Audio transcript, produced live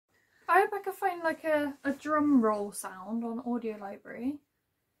I hope I can find like a drum roll sound on Audio Library.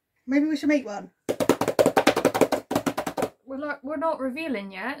 Maybe we should make one. We're not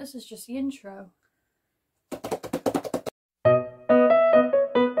revealing yet. This is just the intro.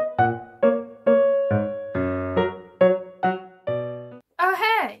 Oh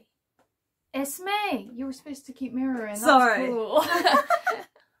hey, it's me. You were supposed to keep mirroring. That's Sorry. Cool.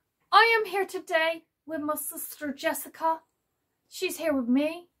 I am here today with my sister Jessica. She's here with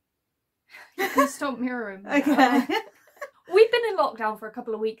me. You can stop mirroring me. Okay. We've been in lockdown for a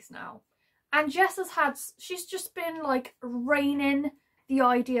couple of weeks now, and Jess she's just been like raining the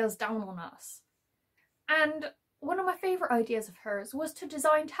ideas down on us. And one of my favourite ideas of hers was to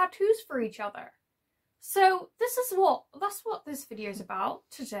design tattoos for each other. So that's what this video is about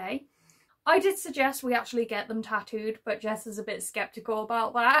today. I did suggest we actually get them tattooed, but Jess is a bit sceptical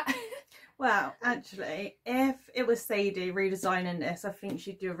about that. Well, actually, if it was Sadie redesigning this, I think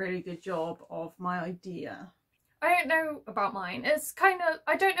she'd do a really good job of my idea. I don't know about mine. It's kind of,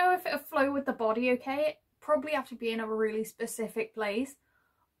 I don't know if it'll flow with the body okay. It probably have to be in a really specific place,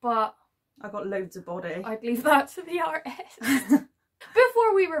 but I got loads of body. I'd leave that to the artist.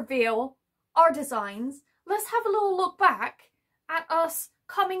 Before we reveal our designs, let's have a little look back at us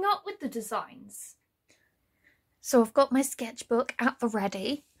coming up with the designs. So I've got my sketchbook at the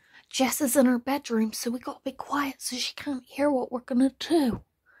ready. Jess is in her bedroom, so we got to be quiet so she can't hear what we're gonna do.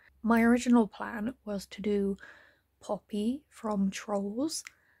 My original plan was to do Poppy from Trolls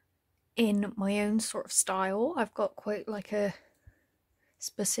in my own sort of style. I've got quite like a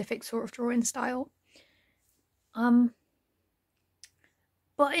specific sort of drawing style. But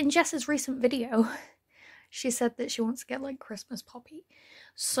in Jess's recent video, she said that she wants to get like Christmas Poppy.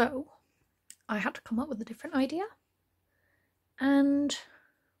 So I had to come up with a different idea. And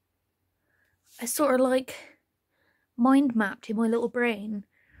I sort of like mind mapped in my little brain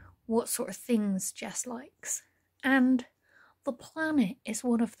what sort of things Jess likes. And the planet is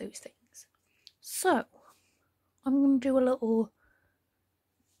one of those things. So I'm going to do a little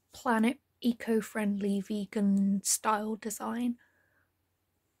planet eco-friendly vegan style design.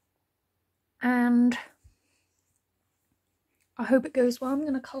 And I hope it goes well. I'm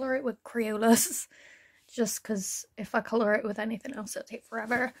going to colour it with Crayolas, just because if I colour it with anything else it'll take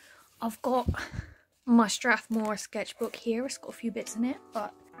forever. I've got my Strathmore sketchbook here. It's got a few bits in it,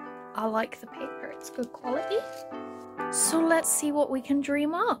 but I like the paper. It's good quality. So let's see what we can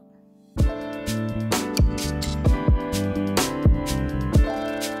dream up.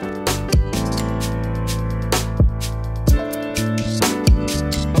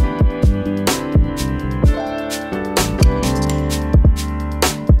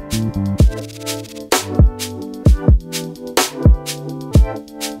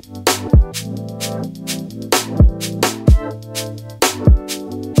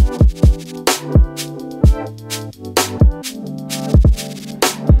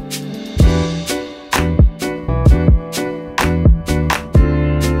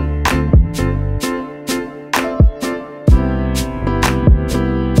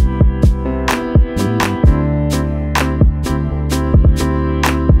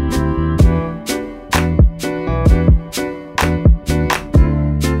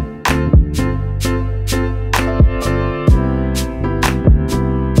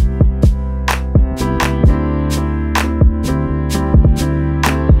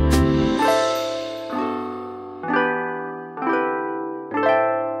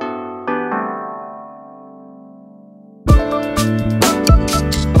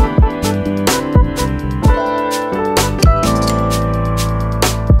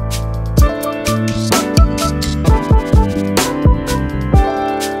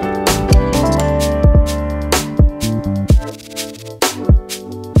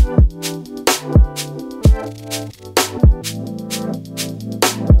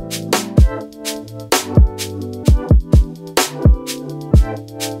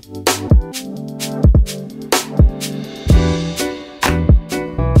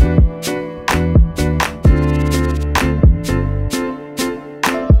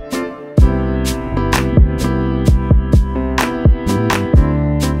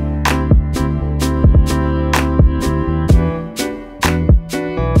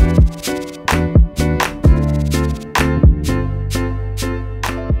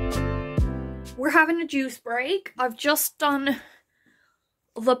 Juice break. I've just done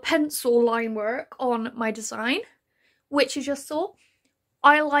the pencil line work on my design, which you just saw.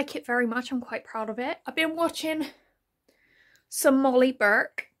 I like it very much. I'm quite proud of it. I've been watching some Molly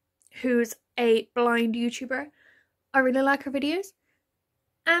Burke, who's a blind YouTuber. I really like her videos.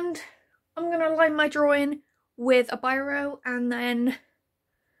 And I'm going to line my drawing with a biro, and then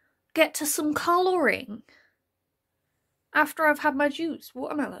get to some colouring after I've had my juice.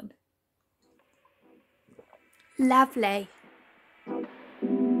 Watermelon. Lovely.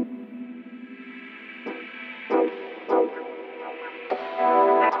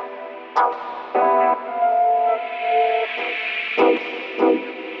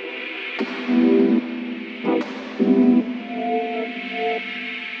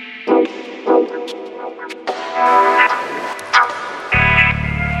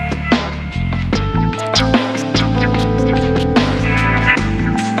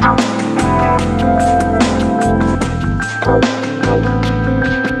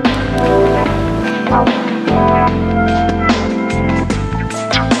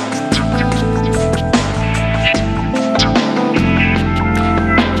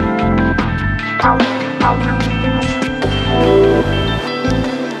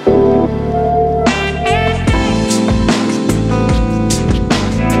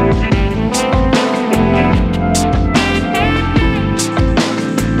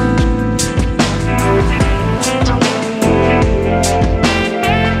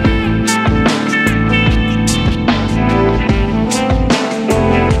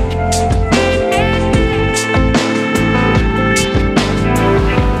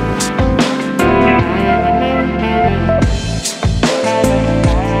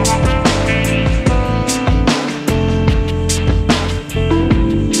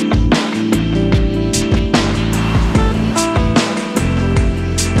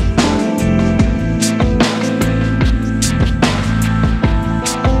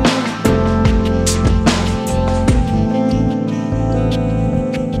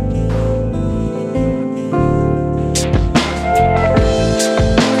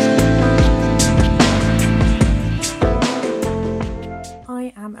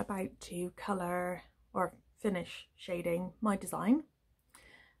 To colour or finish shading my design.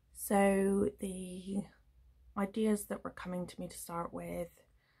 So the ideas that were coming to me to start with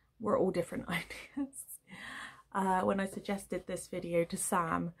were all different ideas. When I suggested this video to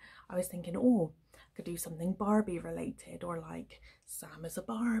Sam, I was thinking, oh, I could do something Barbie related, or like Sam as a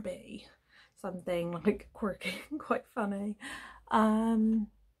Barbie, something like quirky and quite funny.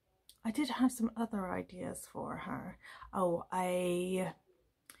 I did have some other ideas for her. Oh,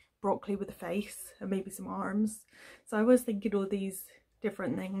 broccoli with a face and maybe some arms. So I was thinking all these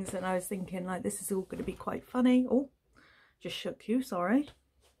different things, and I was thinking like this is all going to be quite funny. Oh, just shook you, sorry.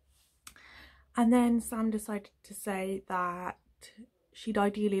 And then Sam decided to say that she'd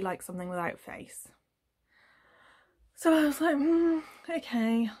ideally like something without face. So I was like,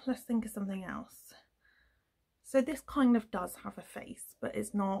 okay, let's think of something else. So this kind of does have a face, but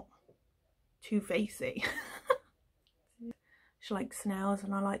it's not too facey. She likes snails,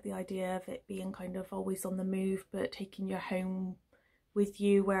 and I like the idea of it being kind of always on the move, but taking your home with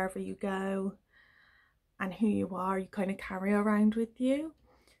you wherever you go, and who you are you kind of carry around with you.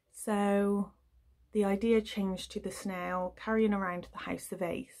 So the idea changed to the snail carrying around the house of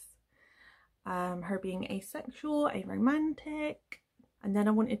Ace, her being asexual, aromantic, and then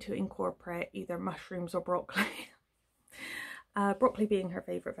I wanted to incorporate either mushrooms or broccoli. Broccoli being her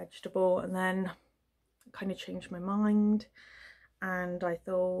favourite vegetable, and then I kind of changed my mind. And I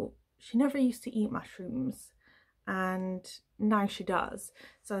thought she never used to eat mushrooms, and now she does.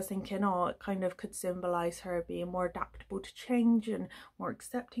 So I was thinking, oh, it kind of could symbolise her being more adaptable to change and more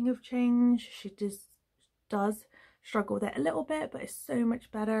accepting of change. She just does struggle with it a little bit, but it's so much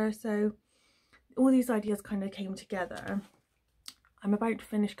better. So all these ideas kind of came together. I'm about to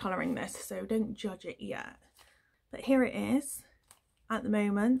finish colouring this, so don't judge it yet. But here it is at the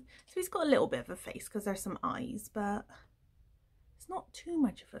moment. So he's got a little bit of a face because there's some eyes, but it's not too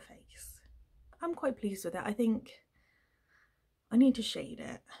much of a face. I'm quite pleased with it. I think I need to shade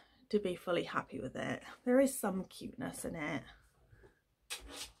it to be fully happy with it. There is some cuteness in it,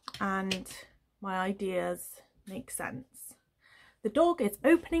 and my ideas make sense. The dog is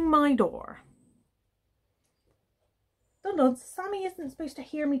opening my door. Dun-dun, Sammy isn't supposed to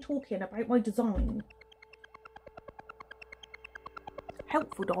hear me talking about my design.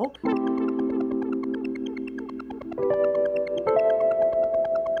 Helpful dog.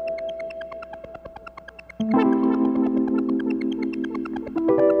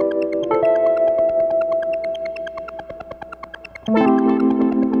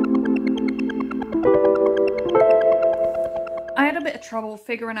 I had a bit of trouble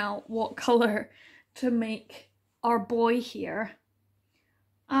figuring out what colour to make our boy here.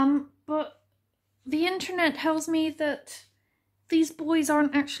 But the internet tells me that these boys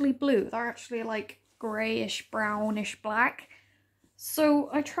aren't actually blue. They're actually like greyish, brownish black. So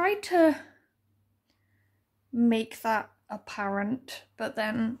I tried to make that apparent, but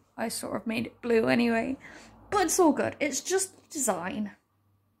then I sort of made it blue anyway. But it's all good. It's just design.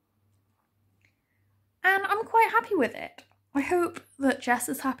 And I'm quite happy with it. I hope that Jess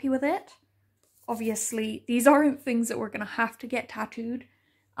is happy with it. Obviously, these aren't things that we're going to have to get tattooed.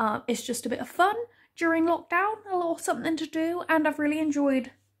 It's just a bit of fun during lockdown, a little something to do, and I've really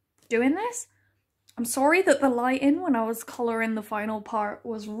enjoyed doing this. I'm sorry that the lighting when I was colouring the final part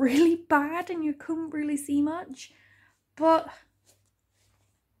was really bad and you couldn't really see much, but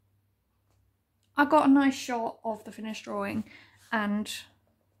I got a nice shot of the finished drawing and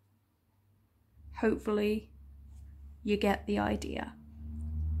hopefully you get the idea.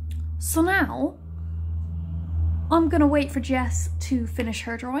 So now I'm gonna wait for Jess to finish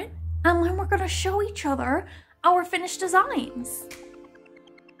her drawing and then we're gonna show each other our finished designs.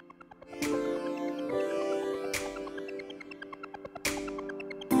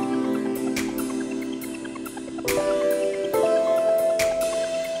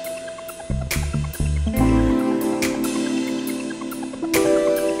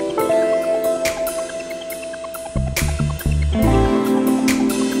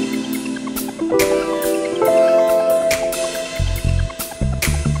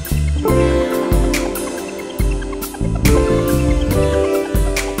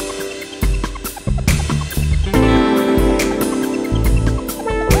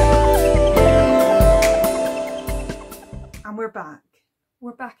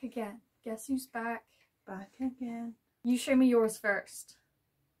 We're back again. Guess who's back? Back again. You show me yours first.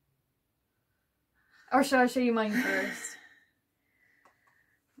 Or shall I show you mine first?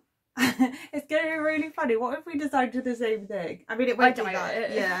 It's going to be really funny. What if we decide to do the same thing? I mean, it won't be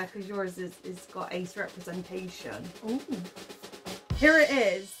that. Yeah, because yours is got ace representation. Ooh. Here it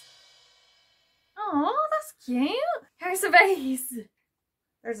is. Oh, that's cute. Here's a vase.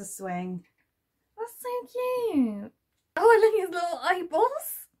 There's a swing. That's so cute. Oh, look at his little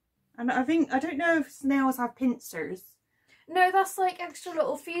eyeballs. And I don't know if snails have pincers. No, that's like extra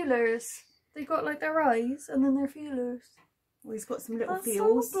little feelers. They got like their eyes and then their feelers. Well, he's got some little that's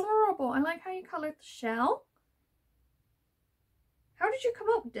feels. So adorable. I like how you coloured the shell. How did you come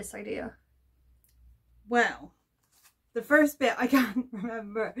up with this idea? Well, the first bit I can't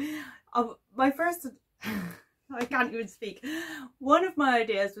remember. My first... I can't even speak. One of my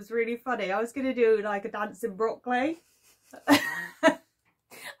ideas was really funny. I was going to do like a dancing broccoli.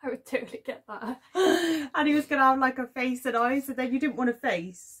 I would totally get that. And he was going to have like a face and eyes, and then you didn't want a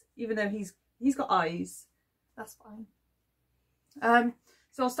face, even though he's got eyes. That's fine.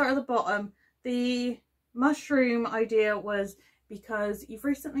 So I'll start at the bottom. The mushroom idea was because you've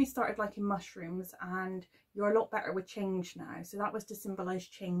recently started liking mushrooms and you're a lot better with change now. So that was to symbolise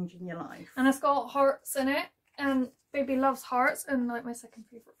change in your life. And it's got hearts in it. And baby loves hearts and like my second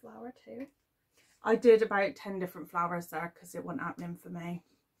favourite flower too. I did about 10 different flowers there because it wasn't happening for me.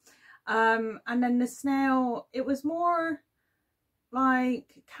 And then the snail, it was more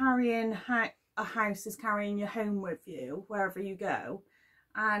like carrying a house is carrying you home with you wherever you go.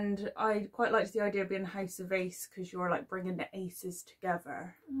 And I quite liked the idea of being a house of ace because you're like bringing the aces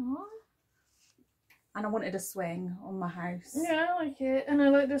together. Aww. And I wanted a swing on my house. Yeah, I like it. And I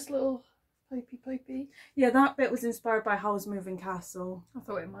like this little pipey. Yeah, that bit was inspired by Howl's Moving Castle. I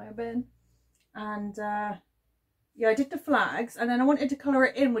thought it might have been. And yeah, I did the flags and then I wanted to colour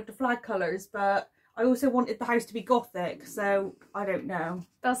it in with the flag colours, but I also wanted the house to be gothic, so I don't know.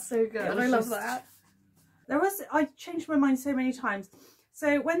 That's so good. I love that. I changed my mind so many times.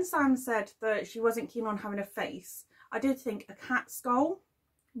 So when Sam said that she wasn't keen on having a face, I did think a cat skull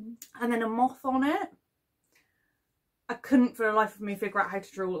and then a moth on it. I couldn't for the life of me figure out how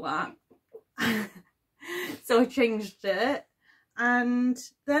to draw that. So I changed it. And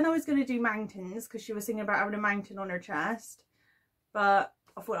then I was going to do mountains because she was thinking about having a mountain on her chest. But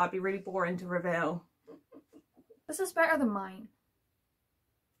I thought that'd be really boring to reveal. This is better than mine.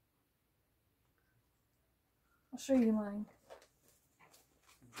 I'll show you mine.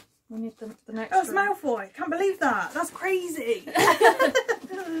 We need the next Oh, it's one. Malfoy. Can't believe that. That's crazy.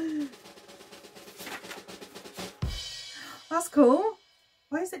 That's cool.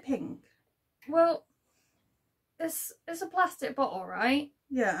 Why is it pink? Well, it's a plastic bottle, right?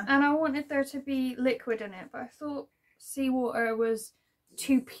 Yeah. And I wanted there to be liquid in it, but I thought seawater was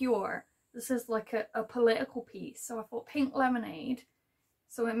too pure. This is like a political piece, so I thought pink lemonade,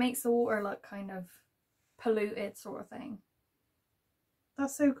 so it makes the water look kind of polluted sort of thing.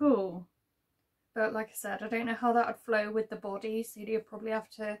 That's so cool. But like I said, I don't know how that would flow with the body, so you'd probably have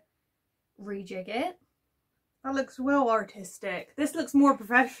to rejig it. That looks well artistic. This looks more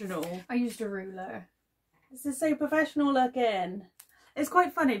professional. I used a ruler. This is so professional looking. It's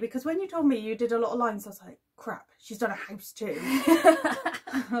quite funny because when you told me you did a lot of lines, I was like, crap, she's done a house too.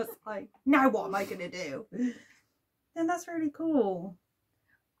 I was like, now what am I going to do? And that's really cool.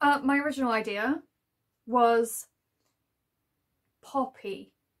 My original idea was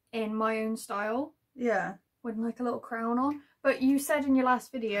Poppy in my own style. Yeah. With like a little crown on. But you said in your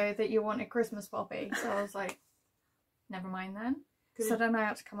last video that you wanted Christmas Poppy. So I was like, never mind then. So then I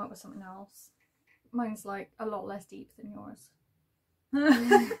had to come up with something else. Mine's like a lot less deep than yours. Mine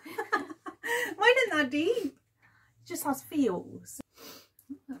isn't that deep. It just has feels.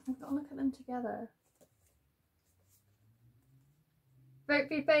 I've got to look at them together. Vote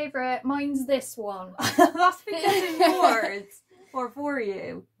for your favourite. Mine's this one. That's because it's yours. Or for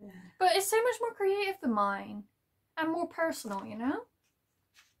you. But it's so much more creative than mine. And more personal, you know?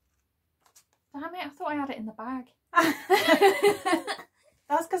 Damn it, I thought I had it in the bag.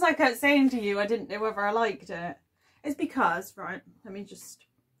 That's because I kept saying to you I didn't know whether I liked it. It's because, right, let me just...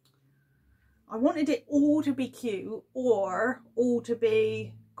 I wanted it all to be cute or all to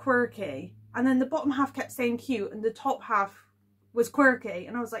be quirky. And then the bottom half kept saying cute and the top half was quirky.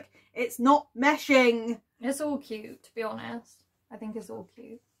 And I was like, it's not meshing. It's all cute, to be honest. I think it's all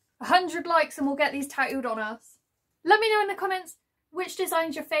cute. 100 likes and we'll get these tattooed on us. Let me know in the comments which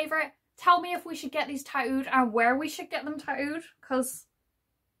design's your favourite. Tell me if we should get these tattooed and where we should get them tattooed. Because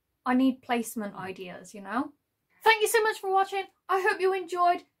I need placement ideas, you know? Thank you so much for watching. I hope you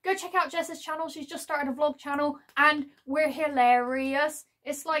enjoyed. Go check out Jess's channel. She's just started a vlog channel and we're hilarious.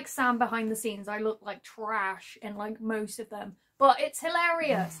 It's like Sam behind the scenes. I look like trash in like most of them. But it's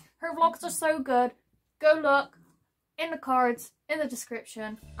hilarious. Her vlogs are so good. Go look in the cards, in the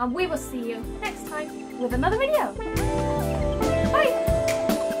description. And we will see you next time with another video.